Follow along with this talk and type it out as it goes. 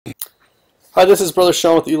Hi, this is Brother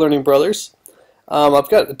Sean with eLearning Brothers. I've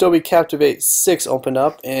got Adobe Captivate 6 opened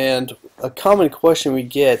up, and a common question we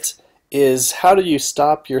get is how do you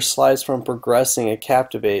stop your slides from progressing in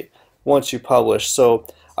Captivate once you publish? So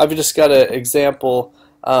I've just got an example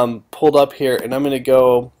pulled up here, and I'm going to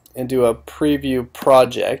go and do a preview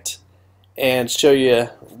project and show you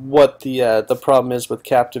what the problem is with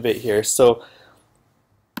Captivate here. So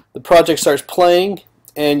the project starts playing,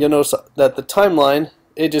 and you'll notice that the timeline,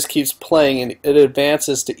 it just keeps playing and it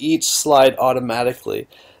advances to each slide automatically.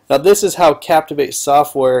 Now this is how Captivate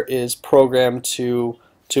software is programmed to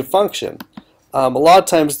function. A lot of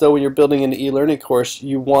times though, when you're building an e-learning course,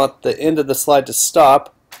 you want the end of the slide to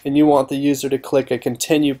stop and you want the user to click a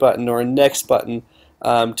continue button or a next button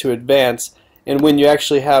to advance. And when you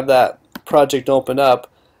actually have that project open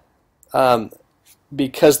up,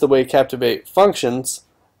 because the way Captivate functions,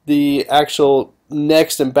 the actual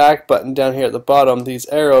next and back button down here at the bottom, these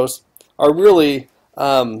arrows are really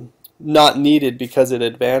not needed because it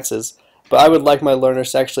advances, but I would like my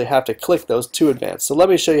learners to actually have to click those to advance. So let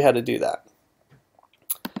me show you how to do that.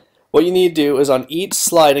 What you need to do is on each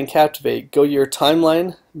slide in Captivate, go to your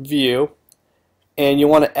timeline view and you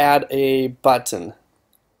want to add a button.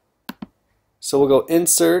 So we'll go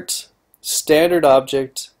Insert, Standard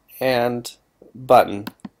Object, and Button.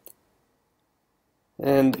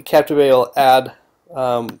 And Captivate will add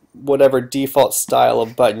whatever default style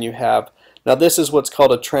of button you have. Now this is what's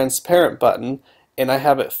called a transparent button, and I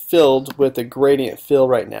have it filled with a gradient fill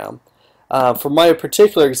right now. For my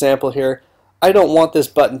particular example here, I don't want this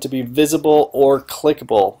button to be visible or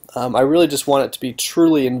clickable. I really just want it to be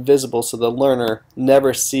truly invisible so the learner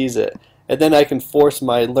never sees it. And then I can force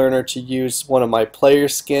my learner to use one of my player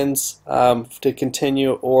skins to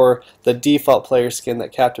continue, or the default player skin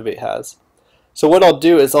that Captivate has. So what I'll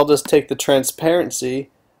do is I'll just take the transparency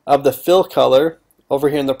of the fill color over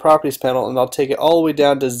here in the properties panel and I'll take it all the way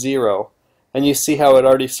down to 0, and you see how it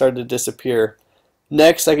already started to disappear.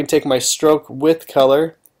 Next I can take my stroke width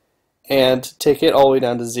color and take it all the way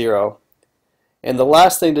down to 0. And the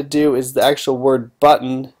last thing to do is the actual word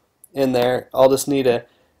button in there. I'll just need to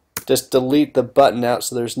delete the button out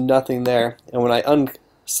so there's nothing there, and when I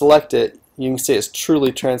unselect it you can see it's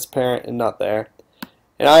truly transparent and not there.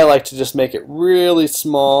 And I like to just make it really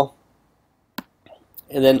small,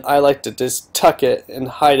 and then I like to just tuck it and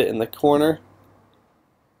hide it in the corner,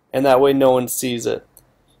 and that way no one sees it.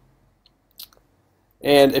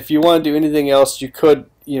 And if you want to do anything else, you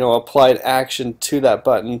could apply an action to that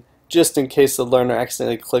button just in case the learner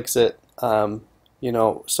accidentally clicks it,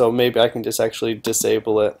 so maybe I can just actually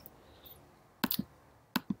disable it.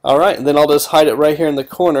 Alright, and then I'll just hide it right here in the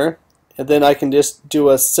corner, and then I can just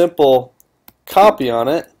do a simple copy on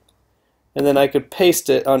it, and then I could paste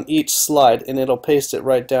it on each slide and it'll paste it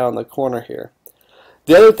right down the corner here.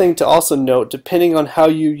 The other thing to also note, depending on how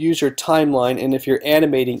you use your timeline and if you're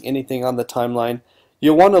animating anything on the timeline,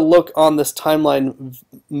 you'll want to look on this timeline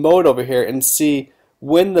mode over here and see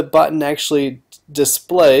when the button actually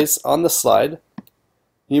displays on the slide.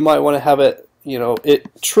 You might want to have it,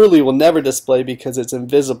 it truly will never display because it's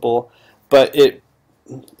invisible, but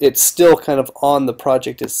it's still kind of on the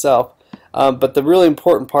project itself. But the really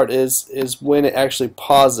important part is when it actually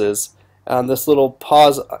pauses. This little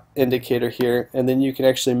pause indicator here, and then you can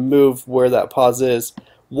actually move where that pause is.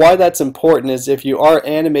 Why that's important is if you are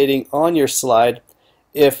animating on your slide,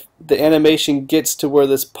 if the animation gets to where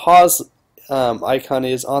this pause icon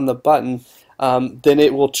is on the button, then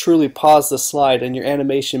it will truly pause the slide and your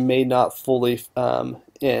animation may not fully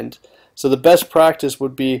end. So the best practice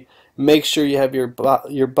would be make sure you have your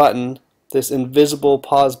button, this invisible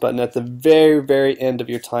pause button, at the very end of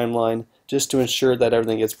your timeline, just to ensure that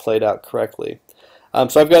everything gets played out correctly.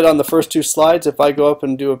 So I've got it on the first two slides. If I go up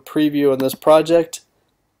and do a preview on this project,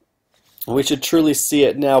 we should truly see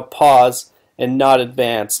it now pause and not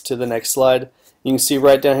advance to the next slide. You can see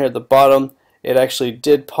right down here at the bottom it actually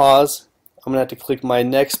did pause. I'm going to have to click my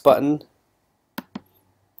next button.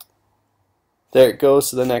 There it goes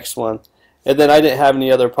to the next one. And then I didn't have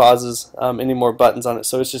any other pauses, any more buttons on it,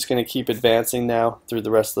 so it's just going to keep advancing now through the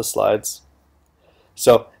rest of the slides.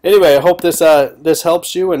 So anyway, I hope this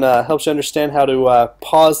helps you and helps you understand how to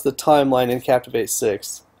pause the timeline in Captivate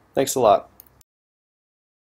 6. Thanks a lot.